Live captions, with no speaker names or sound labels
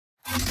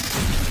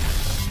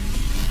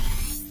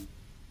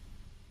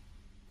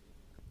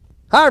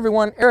Hi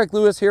everyone, Eric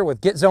Lewis here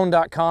with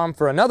GetZone.com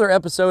for another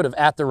episode of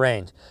At the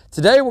Range.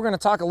 Today we're going to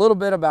talk a little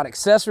bit about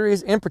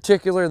accessories, in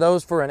particular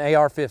those for an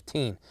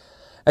AR-15.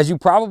 As you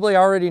probably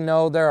already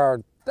know, there are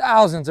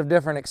thousands of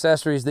different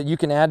accessories that you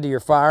can add to your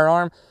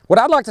firearm. What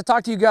I'd like to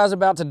talk to you guys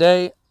about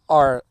today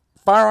are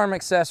firearm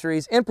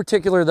accessories, in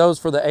particular those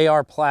for the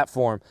AR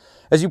platform.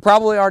 As you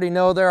probably already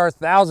know, there are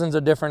thousands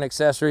of different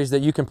accessories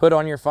that you can put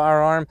on your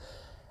firearm.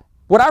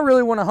 What I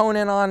really want to hone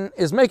in on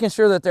is making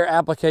sure that they're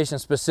application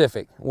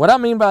specific. What I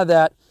mean by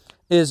that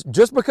is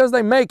just because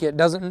they make it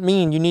doesn't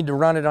mean you need to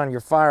run it on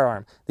your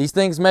firearm. These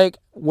things make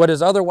what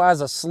is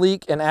otherwise a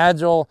sleek and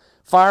agile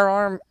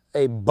firearm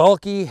a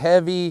bulky,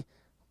 heavy,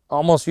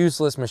 almost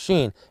useless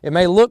machine. It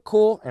may look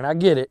cool, and I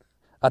get it,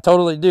 I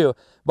totally do,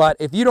 but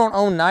if you don't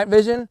own night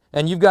vision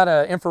and you've got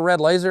an infrared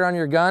laser on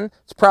your gun,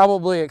 it's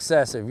probably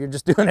excessive. You're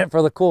just doing it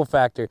for the cool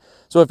factor.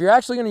 So if you're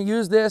actually going to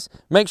use this,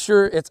 make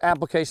sure it's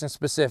application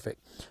specific.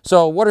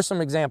 So what are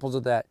some examples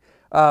of that?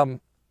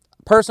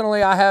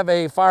 Personally, I have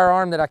a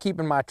firearm that I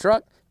keep in my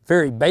truck,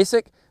 very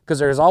basic, because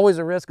there's always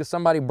a risk of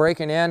somebody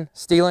breaking in,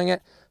 stealing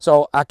it.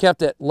 So I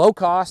kept it low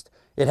cost.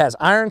 It has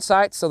iron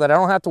sights so that I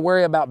don't have to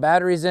worry about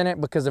batteries in it,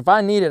 because if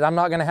I need it, I'm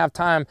not going to have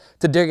time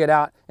to dig it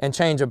out and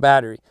change a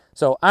battery.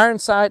 So iron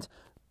sights,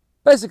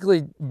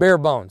 basically bare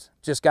bones.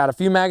 Just got a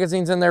few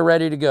magazines in there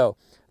ready to go.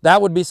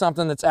 That would be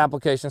something that's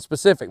application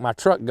specific, my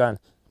truck gun.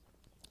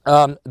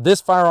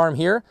 This firearm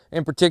here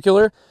in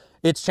particular,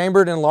 it's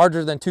chambered in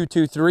larger than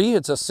 .223.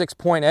 It's a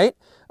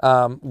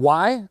 6.8.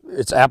 Why?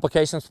 It's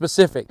application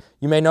specific.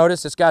 You may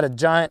notice it's got a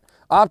giant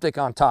optic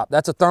on top.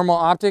 That's a thermal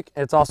optic.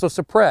 It's also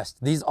suppressed.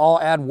 These all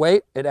add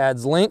weight. It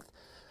adds length.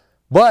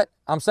 But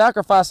I'm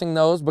sacrificing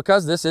those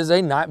because this is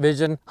a night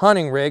vision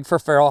hunting rig for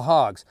feral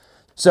hogs.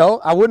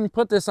 So I wouldn't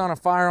put this on a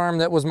firearm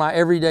that was my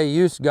everyday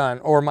use gun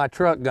or my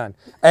truck gun.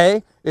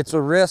 A, it's a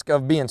risk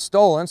of being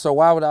stolen, so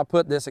why would I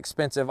put this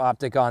expensive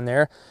optic on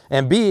there?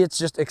 And B, it's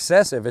just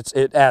excessive.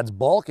 It adds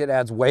bulk, it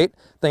adds weight,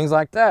 things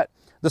like that.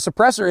 The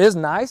suppressor is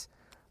nice,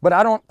 but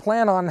I don't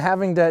plan on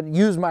having to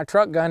use my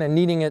truck gun and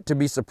needing it to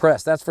be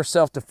suppressed. That's for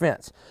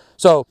self-defense.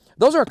 So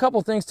those are a couple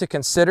things to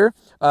consider.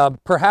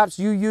 Perhaps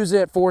you use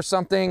it for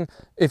something,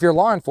 if you're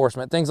law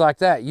enforcement, things like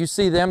that. You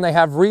see them, they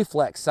have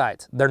reflex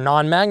sights. They're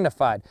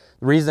non-magnified.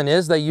 The reason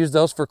is they use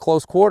those for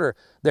close quarter.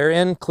 They're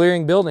in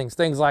clearing buildings,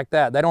 things like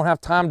that. They don't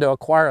have time to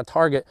acquire a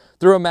target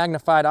through a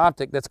magnified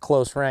optic that's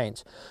close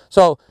range.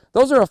 So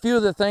those are a few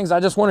of the things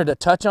I just wanted to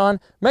touch on.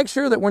 Make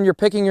sure that when you're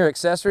picking your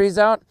accessories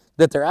out,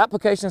 that they're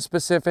application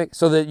specific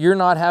so that you're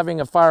not having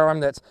a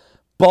firearm that's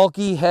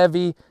bulky,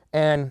 heavy,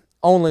 and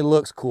only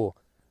looks cool.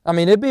 I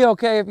mean, it'd be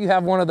okay if you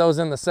have one of those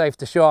in the safe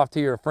to show off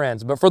to your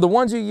friends, but for the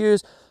ones you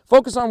use,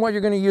 focus on what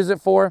you're going to use it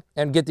for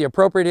and get the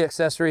appropriate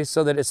accessories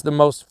so that it's the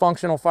most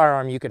functional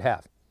firearm you could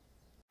have.